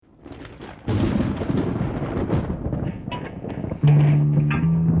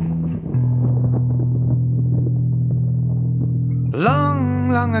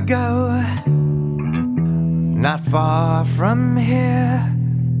long ago, not far from here,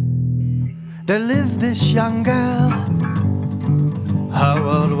 there lived this young girl. Her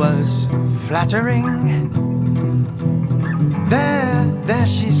world was flattering. There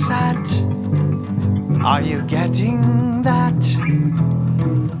she sat. Are you getting that?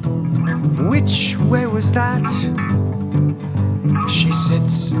 Which way was that? She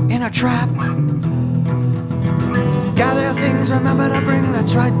sits in a trap. Gather your things, remember to bring,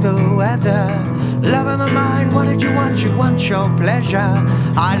 that's right, the weather. Love in the mind, what did you want? You want your pleasure.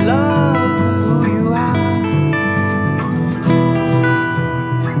 I love who you are.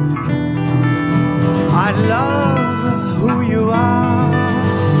 I love who you are.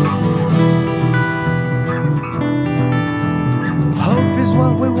 Hope is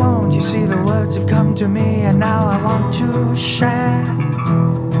what we want. You see, the words have come to me, and now I want to share.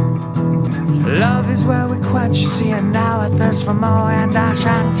 Love is where we quench, you see, and now I thirst for more, and I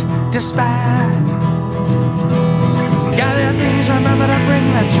shan't despair. Gather your things, remember to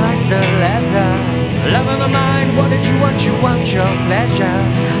bring, that's right, the leather. Love of the mind, what did you want? You want your pleasure.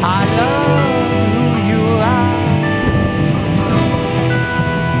 I love who you are.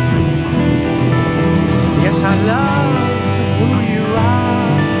 Yes, I love who you are.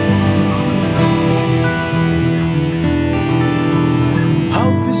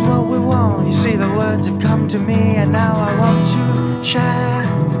 Hope is what we want. You see, the words have come to me, and now I want to share.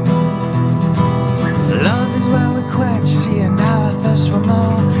 Love is where we quench, you see, and now I thirst for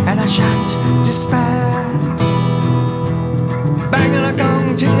more, and I shan't despair. Banging a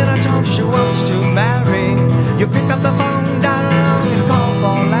gong, tinging a tongue, she wants to marry. You pick up the phone, down along, and call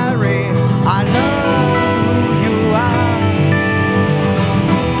for Larry. I love who you are.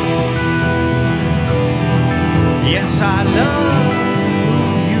 Yes, I love